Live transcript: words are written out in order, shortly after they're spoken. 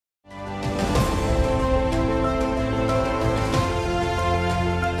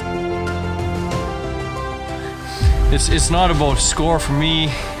It's not about score for me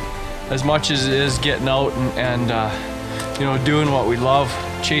as much as it is getting out and you know, doing what we love,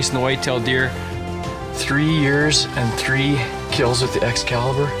 chasing the whitetail deer. 3 years and 3 kills with the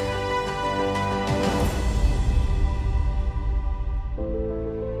Excalibur.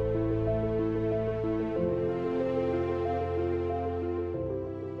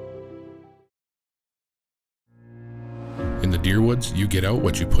 In the deer woods, you get out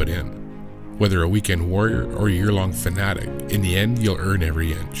what you put in. Whether a weekend warrior or a year-long fanatic, in the end, you'll earn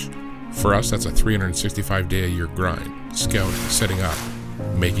every inch. For us, that's a 365-day-a-year grind, scouting, setting up,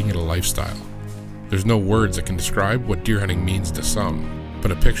 making it a lifestyle. There's no words that can describe what deer hunting means to some, but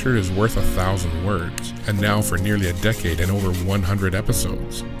a picture is worth 1,000 words. And now, for nearly a decade and over 100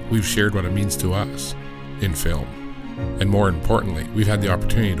 episodes, we've shared what it means to us in film. And more importantly, we've had the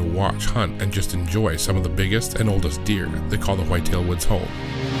opportunity to watch, hunt, and just enjoy some of the biggest and oldest deer that call the Whitetail Woods home.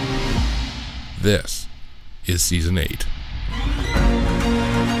 This is Season 8.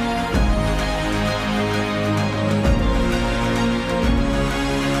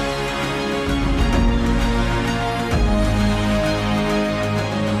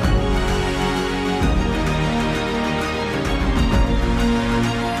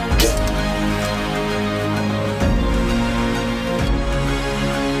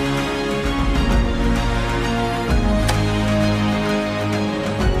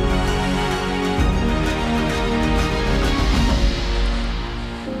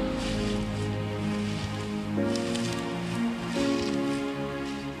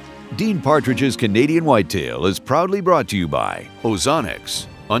 Dean Partridge's Canadian Whitetail is proudly brought to you by Ozonics,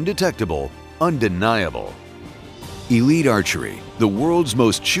 undetectable, undeniable. Elite Archery, the world's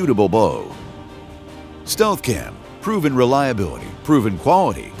most shootable bow. Stealth Cam, proven reliability, proven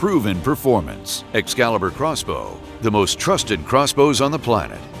quality, proven performance. Excalibur crossbow, the most trusted crossbows on the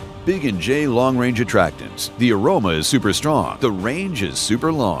planet. Big & J long-range attractants, the aroma is super strong, the range is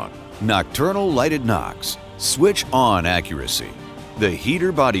super long. Nocturnal lighted nocks, switch-on accuracy. The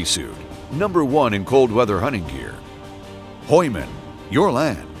Heater Bodysuit, #1 in cold weather hunting gear. Hoyman, your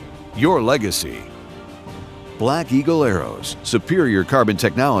land, your legacy. Black Eagle Arrows, superior carbon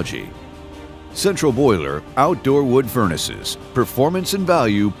technology. Central Boiler Outdoor Wood Furnaces, performance and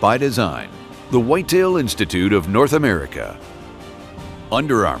value by design. The Whitetail Institute of North America.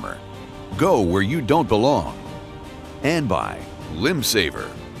 Under Armour, go where you don't belong. And by Limb Saver,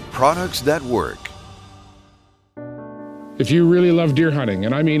 products that work. If you really love deer hunting,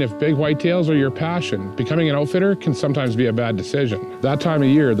 and I mean if big whitetails are your passion, becoming an outfitter can sometimes be a bad decision. That time of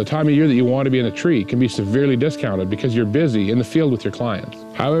year, the time of year that you want to be in a tree, can be severely discounted because you're busy in the field with your clients.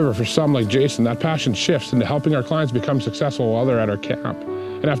 However, for some like Jason, that passion shifts into helping our clients become successful while they're at our camp.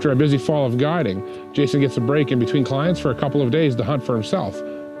 And after a busy fall of guiding, Jason gets a break in between clients for a couple of days to hunt for himself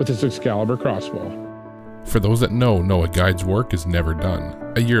with his Excalibur crossbow. For those that know a guide's work is never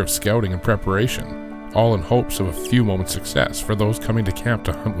done. A year of scouting and preparation, all in hopes of a few moments' success for those coming to camp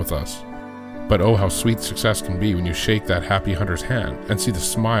to hunt with us. But oh, how sweet success can be when you shake that happy hunter's hand and see the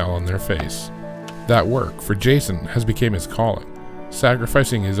smile on their face. That work, for Jason, has become his calling,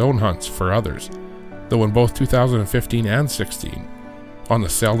 sacrificing his own hunts for others, though in both 2015 and 16, on the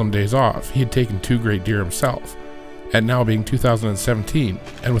seldom days off, he had taken 2 great deer himself, and now being 2017,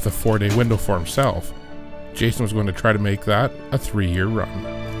 and with a 4-day window for himself, Jason was going to try to make that a 3-year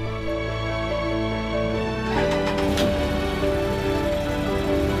run.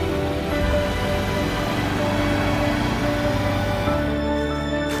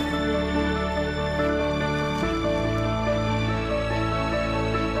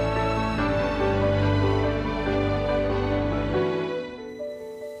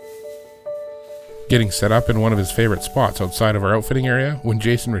 Getting set up in one of his favorite spots outside of our outfitting area, when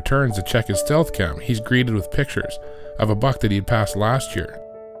Jason returns to check his stealth cam, he's greeted with pictures of a buck that he had passed last year.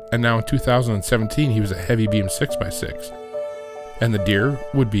 And now in 2017, he was a heavy beam 6x6. And the deer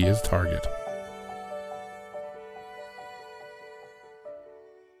would be his target.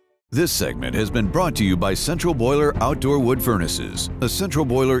 This segment has been brought to you by Central Boiler Outdoor Wood Furnaces. A central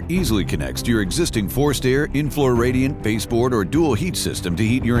boiler easily connects to your existing forced air, in-floor radiant, baseboard, or dual heat system to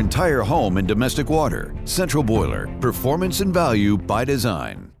heat your entire home and domestic water. Central Boiler, performance and value by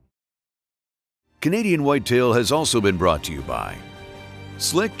design. Canadian Whitetail has also been brought to you by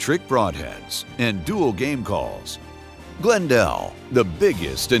Slick Trick Broadheads and Dual Game Calls. Glendale, the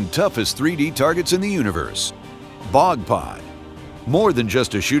biggest and toughest 3D targets in the universe. Bog Pod, more than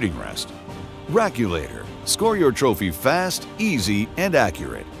just a shooting rest. Raculator, score your trophy fast, easy, and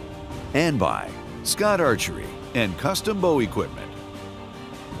accurate. And by Scott Archery and Custom Bow Equipment.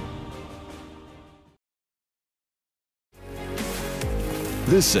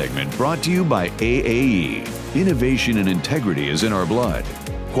 This segment brought to you by AAE. Innovation and integrity is in our blood.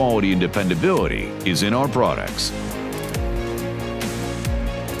 Quality and dependability is in our products.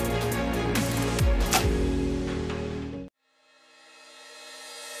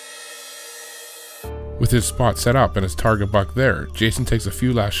 With his spot set up and his target buck there, Jason takes a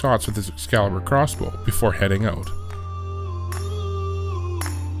few last shots with his Excalibur crossbow before heading out.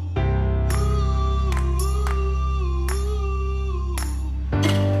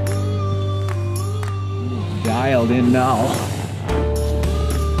 Dialed in now.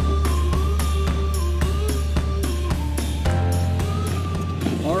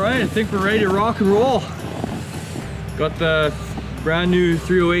 All right, I think we're ready to rock and roll. Got the brand new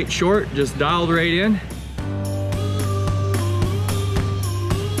 308 short, just dialed right in.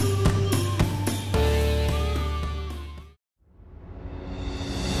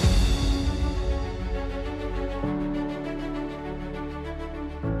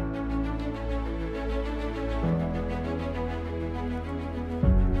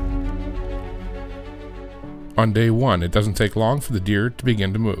 On day one, it doesn't take long for the deer to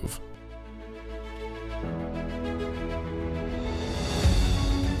begin to move.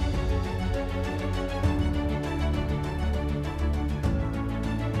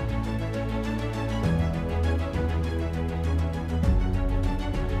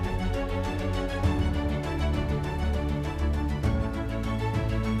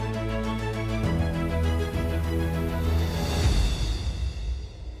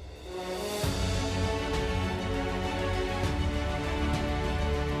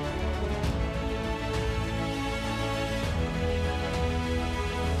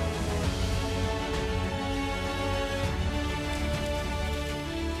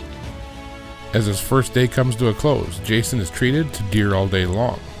 As his first day comes to a close, Jason is treated to deer all day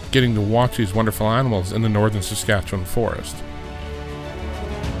long, getting to watch these wonderful animals in the northern Saskatchewan forest.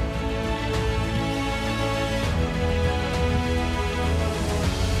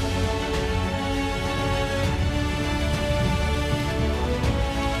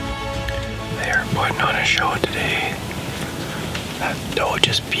 They are putting on a show today. That doe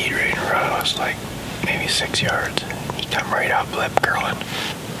just beat right in front of us, like maybe 6 yards. He come right up, lip curling.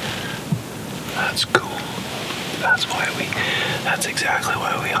 That's cool. That's exactly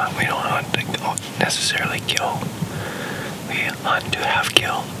why we hunt. We don't hunt to necessarily kill. We hunt to have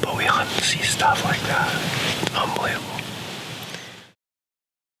kill, but we hunt to see stuff like that. Unbelievable.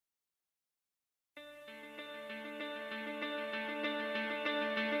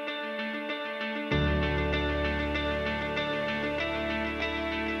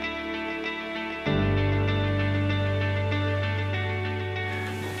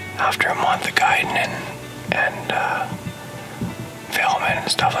 After a month of guiding and filming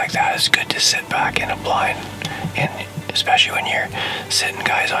and stuff like that, it's good to sit back in a blind, and especially when you're sitting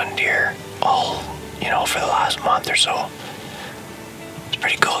guys on deer all, for the last month or so. It's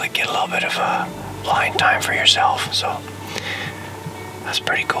pretty cool to get a little bit of a blind time for yourself, so that's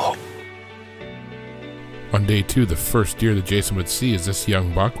pretty cool. On day two, the first deer that Jason would see is this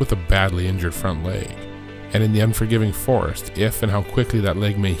young buck with a badly injured front leg. And in the unforgiving forest, if and how quickly that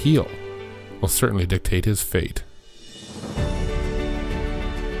leg may heal will certainly dictate his fate.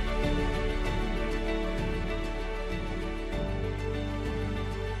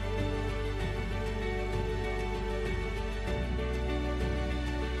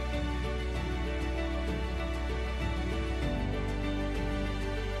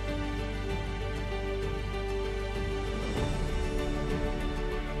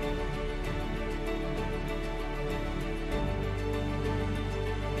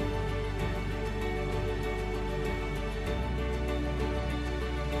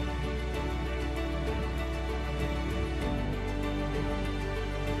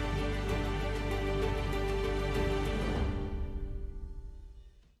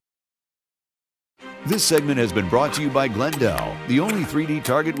 This segment has been brought to you by Glendale, the only 3D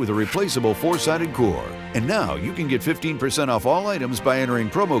target with a replaceable 4-sided core. And now you can get 15% off all items by entering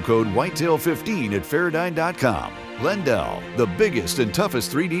promo code Whitetail15 at Faradyne.com. Glendale, the biggest and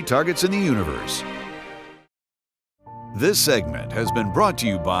toughest 3D targets in the universe. This segment has been brought to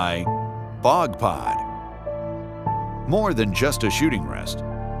you by Bog Pod. More than just a shooting rest.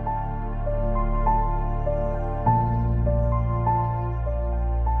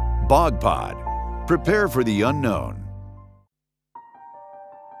 Bog Pod. Prepare for the unknown.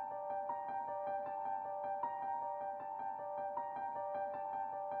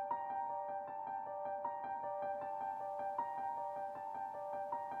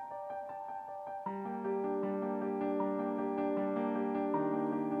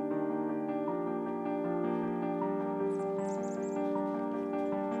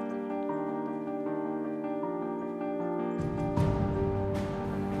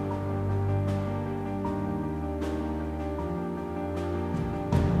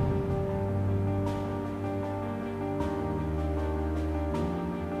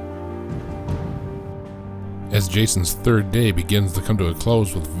 As Jason's third day begins to come to a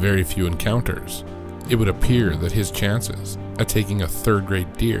close with very few encounters, it would appear that his chances at taking a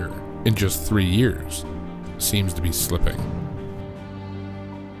third-grade deer in just 3 years seems to be slipping.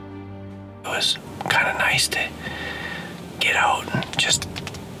 It was kind of nice to get out and just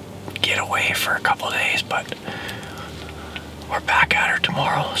get away for a couple of days, but we're back at her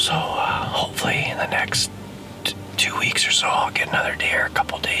tomorrow, so hopefully in the next 2 weeks or so I'll get another deer, a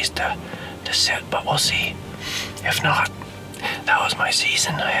couple of days to sit, but we'll see. If not, that was my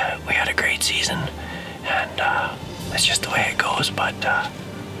season. We had a great season, and it's just the way it goes, but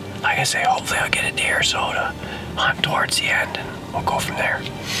like I say, hopefully I'll get a deer or so to hunt towards the end, and we'll go from there.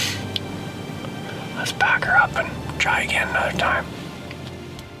 Let's pack her up and try again another time.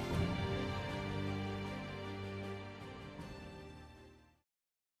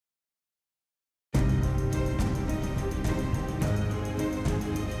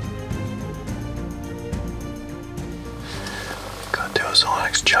 Got the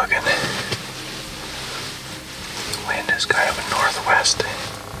Ozonics chugging. The wind is kind of a northwest.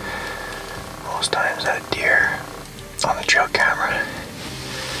 Most times that deer on the trail camera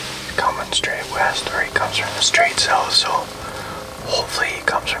coming straight west, or he comes from the straight south, so hopefully he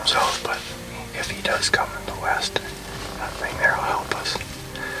comes from south, but if he does come from the west, that thing there will help us.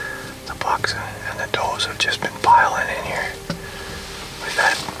 The bucks and the does have just been piling in here.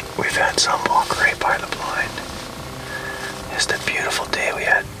 We've had some walk right by the blind. Just a beautiful day. We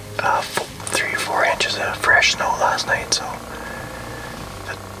had 3 or 4 inches of fresh snow last night, so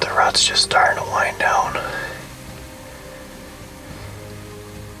the rut's just starting to wind down.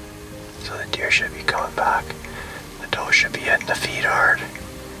 So the deer should be coming back. The does should be hitting the feed hard.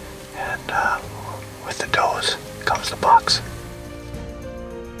 And with the does comes the bucks.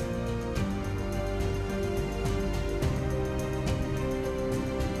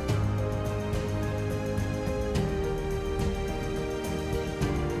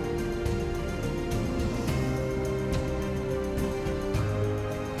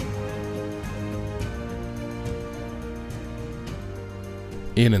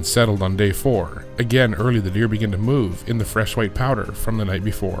 In and settled on day 4, again early the deer begin to move in the fresh white powder from the night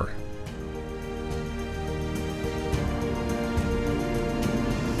before.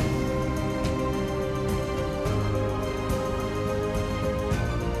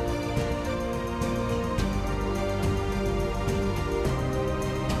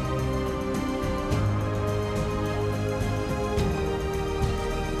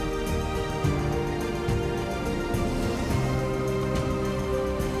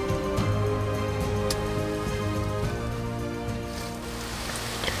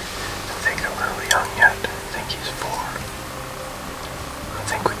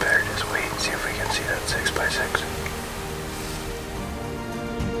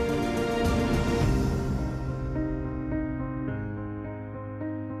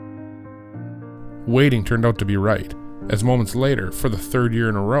 Waiting turned out to be right, as moments later, for the 3rd year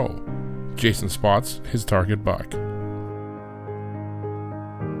in a row, Jason spots his target buck.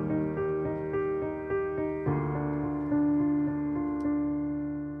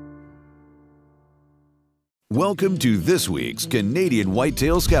 Welcome to this week's Canadian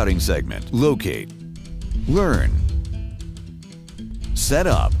Whitetail Scouting segment. Locate, learn, set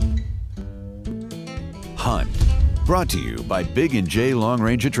up, hunt. Brought to you by Big & J Long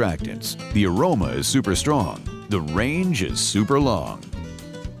Range Attractants. The aroma is super strong. The range is super long.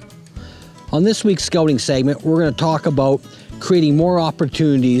 On this week's scouting segment, we're going to talk about creating more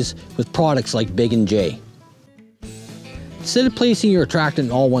opportunities with products like Big & J. Instead of placing your attractant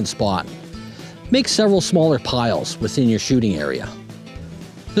in all one spot, make several smaller piles within your shooting area.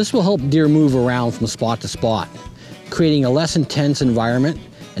 This will help deer move around from spot to spot, creating a less intense environment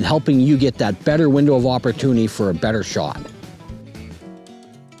and helping you get that better window of opportunity for a better shot.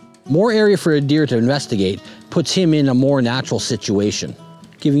 More area for a deer to investigate puts him in a more natural situation,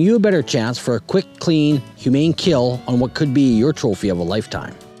 giving you a better chance for a quick, clean, humane kill on what could be your trophy of a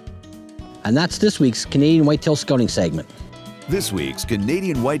lifetime. And that's this week's Canadian Whitetail Scouting segment. This week's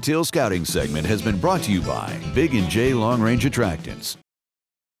Canadian Whitetail Scouting segment has been brought to you by Big & J Long Range Attractants.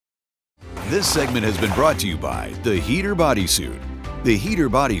 This segment has been brought to you by the Heater Bodysuit. The Heater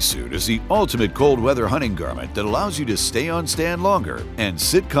Bodysuit is the ultimate cold weather hunting garment that allows you to stay on stand longer and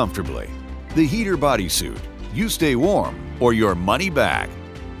sit comfortably. The Heater Bodysuit. You stay warm or your money back.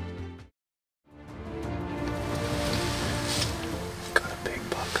 Got a big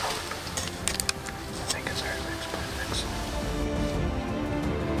buck coming. I think it's our next perfect.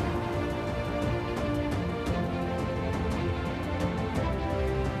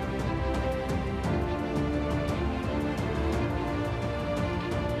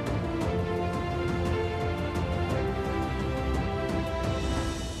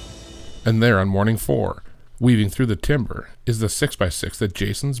 And there on morning 4, weaving through the timber, is the 6x6 that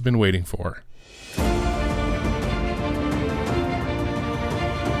Jason's been waiting for.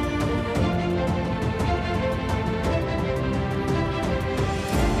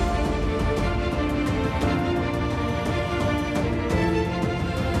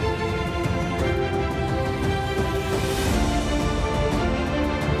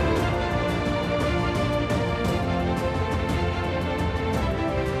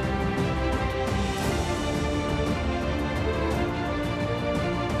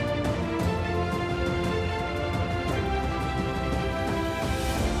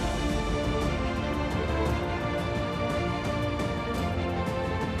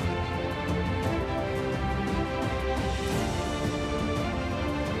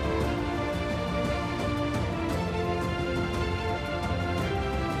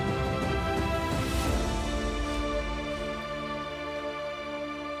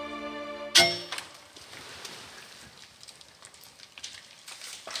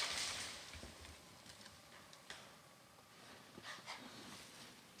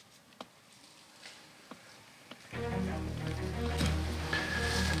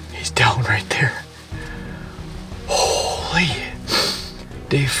 He's down right there. Holy.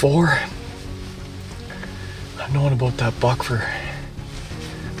 Day 4. I've known about that buck for,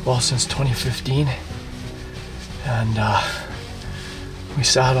 well, since 2015. And we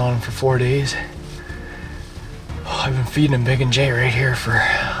sat on him for 4 days. I've been feeding him Big and J right here for,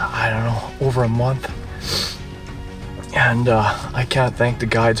 I don't know, over a month. And I can't thank the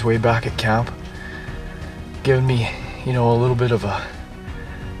guides way back at camp. Giving me, you know, a little bit of a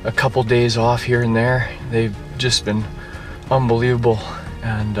couple days off here and there. They've just been unbelievable,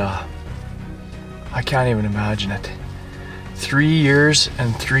 and I can't even imagine it. 3 years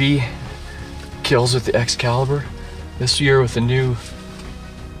and 3 kills with the Excalibur. This year with the new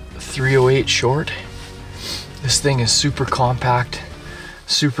 308 short. This thing is super compact,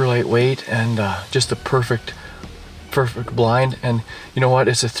 super lightweight, and just a perfect blind. And you know what?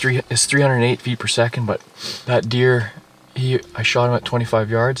 It's 308 feet per second, but that deer, I shot him at 25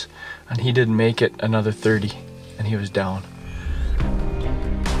 yards and he didn't make it another 30 and he was down.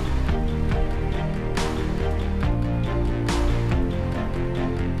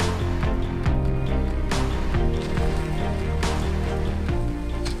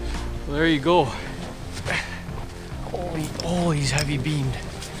 Well, there you go. Holy, he's heavy beamed.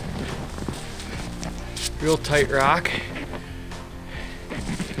 Real tight rack.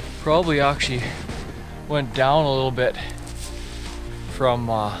 Probably actually went down a little bit from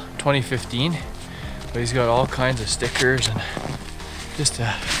 2015, but he's got all kinds of stickers and just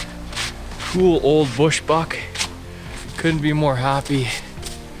a cool old bush buck. Couldn't be more happy.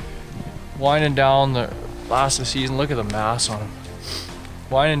 Winding down the last of the season. Look at the mass on him.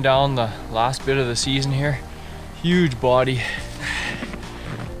 Winding down the last bit of the season here. Huge body.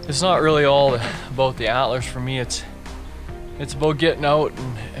 It's not really all about the antlers for me. It's about getting out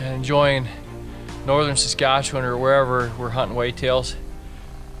and enjoying northern Saskatchewan or wherever we're hunting whitetails.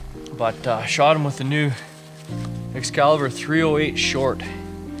 But shot him with the new Excalibur 308 short,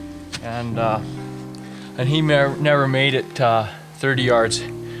 and he never made it 30 yards.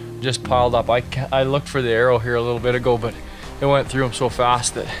 Just piled up. I looked for the arrow here a little bit ago, but it went through him so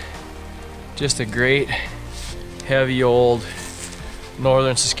fast that just a great heavy old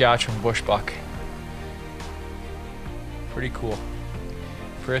northern Saskatchewan bush buck. Pretty cool.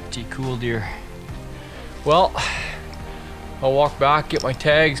 Pretty cool deer. Well, I'll walk back, get my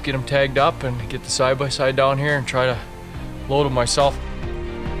tags, get them tagged up, and get the side-by-side down here and try to load them myself.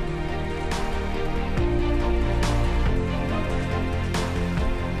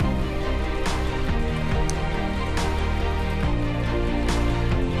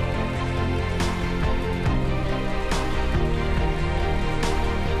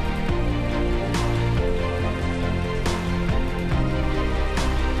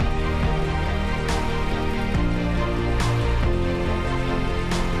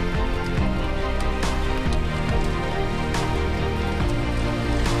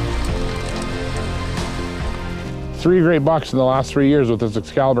 Three great bucks in the last 3 years with this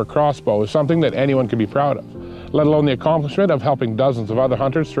Excalibur crossbow is something that anyone can be proud of, let alone the accomplishment of helping dozens of other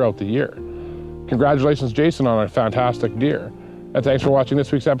hunters throughout the year. Congratulations, Jason, on a fantastic deer. And thanks for watching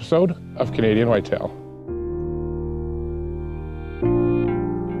this week's episode of Canadian Whitetail.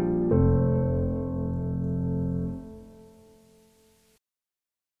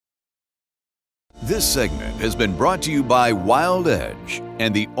 This segment has been brought to you by Wild Edge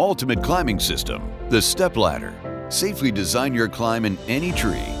and the ultimate climbing system, the Step Ladder. Safely design your climb in any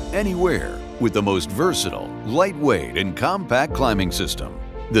tree, anywhere, with the most versatile, lightweight, and compact climbing system.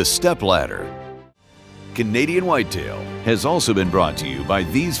 the step ladder. Canadian Whitetail has also been brought to you by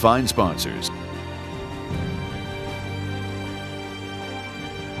these fine sponsors.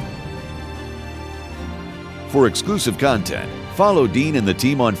 For exclusive content, follow Dean and the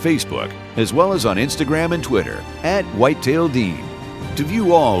team on Facebook, as well as on Instagram and Twitter @WhitetailDean. To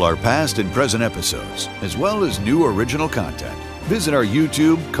view all our past and present episodes, as well as new original content, visit our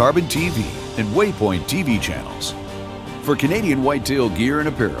YouTube, Carbon TV, and Waypoint TV channels. For Canadian Whitetail gear and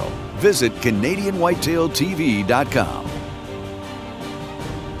apparel, visit CanadianWhitetailTV.com.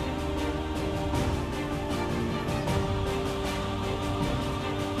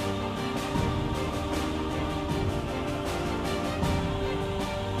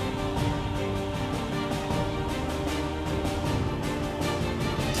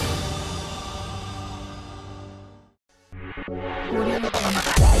 Audio